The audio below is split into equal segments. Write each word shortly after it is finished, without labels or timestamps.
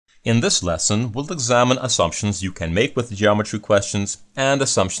In this lesson, we'll examine assumptions you can make with geometry questions and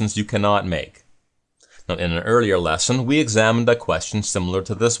assumptions you cannot make. Now, in an earlier lesson, we examined a question similar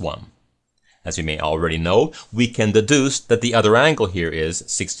to this one. As you may already know, we can deduce that the other angle here is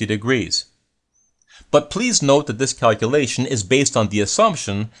 60 degrees. But please note that this calculation is based on the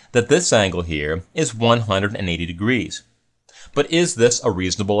assumption that this angle here is 180 degrees. But is this a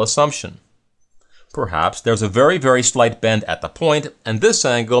reasonable assumption? Perhaps there's a very slight bend at the point, and this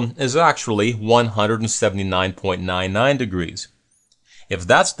angle is actually 179.99 degrees. If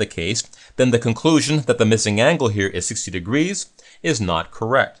that's the case, then the conclusion that the missing angle here is 60 degrees is not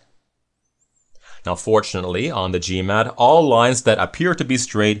correct. Now, fortunately, on the GMAT, all lines that appear to be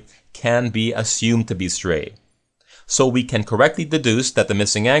straight can be assumed to be straight. So we can correctly deduce that the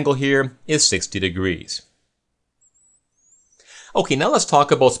missing angle here is 60 degrees. Okay, now let's talk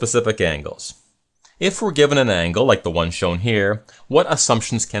about specific angles. If we're given an angle like the one shown here, what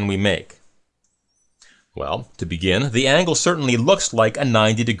assumptions can we make? Well, to begin, the angle certainly looks like a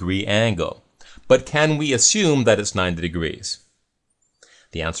 90-degree angle. But can we assume that it's 90 degrees?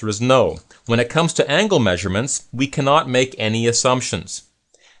 The answer is no. When it comes to angle measurements, we cannot make any assumptions.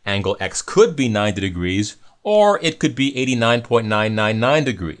 Angle X could be 90 degrees, or it could be 89.999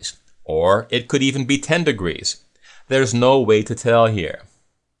 degrees, or it could even be 10 degrees. There's no way to tell here.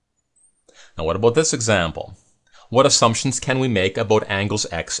 Now, what about this example? What assumptions can we make about angles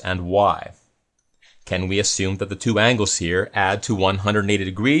X and Y? Can we assume that the two angles here add to 180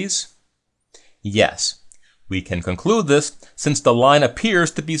 degrees? Yes. We can conclude this since the line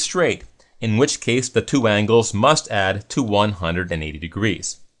appears to be straight, in which case the two angles must add to 180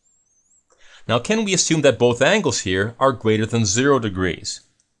 degrees. Now, can we assume that both angles here are greater than 0 degrees?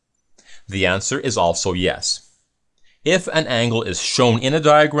 The answer is also yes. If an angle is shown in a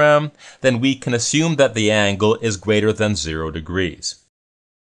diagram, then we can assume that the angle is greater than 0 degrees.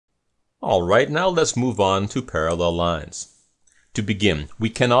 Alright, now let's move on to parallel lines. To begin, we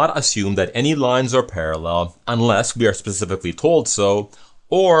cannot assume that any lines are parallel unless we are specifically told so,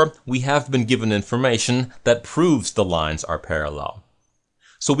 or we have been given information that proves the lines are parallel.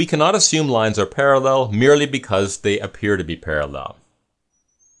 So we cannot assume lines are parallel merely because they appear to be parallel.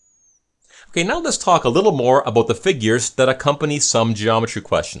 Okay, now let's talk a little more about the figures that accompany some geometry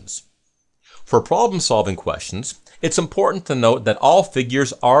questions. For problem-solving questions, it's important to note that all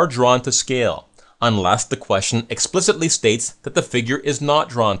figures are drawn to scale, unless the question explicitly states that the figure is not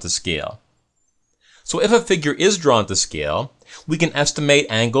drawn to scale. So if a figure is drawn to scale, we can estimate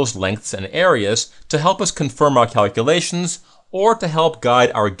angles, lengths, and areas to help us confirm our calculations or to help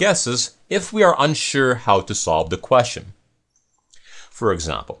guide our guesses if we are unsure how to solve the question. For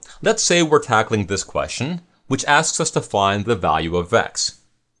example, let's say we're tackling this question, which asks us to find the value of x.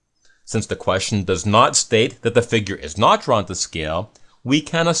 Since the question does not state that the figure is not drawn to scale, we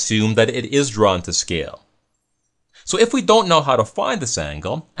can assume that it is drawn to scale. So if we don't know how to find this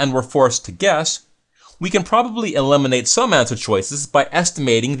angle, and we're forced to guess, we can probably eliminate some answer choices by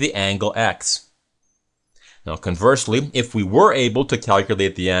estimating the angle x. Now conversely, if we were able to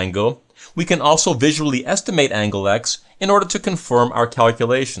calculate the angle, we can also visually estimate angle x in order to confirm our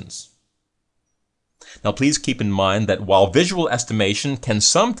calculations. Now please keep in mind that while visual estimation can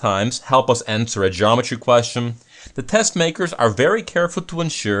sometimes help us answer a geometry question, the test makers are very careful to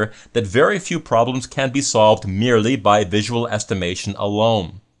ensure that very few problems can be solved merely by visual estimation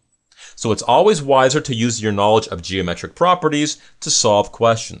alone. So it's always wiser to use your knowledge of geometric properties to solve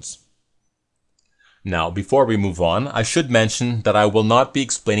questions. Now, before we move on, I should mention that I will not be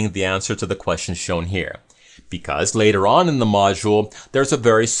explaining the answer to the question shown here, because later on in the module, there's a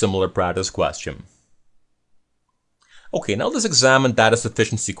very similar practice question. Okay, now let's examine data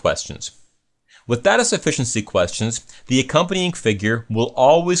sufficiency questions. With data sufficiency questions, the accompanying figure will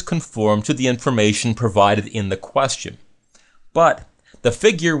always conform to the information provided in the question. But the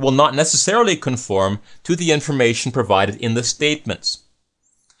figure will not necessarily conform to the information provided in the statements.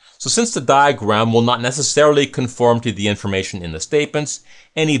 So since the diagram will not necessarily conform to the information in the statements,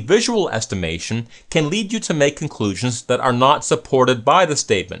 any visual estimation can lead you to make conclusions that are not supported by the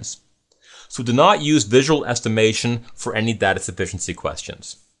statements. So do not use visual estimation for any data sufficiency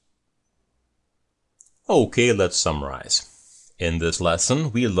questions. Okay, let's summarize. In this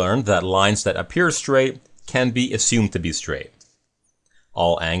lesson, we learned that lines that appear straight can be assumed to be straight.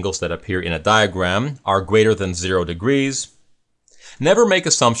 All angles that appear in a diagram are greater than 0 degrees. Never make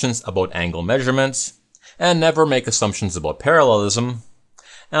assumptions about angle measurements, and never make assumptions about parallelism.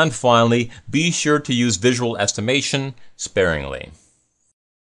 And finally, be sure to use visual estimation sparingly.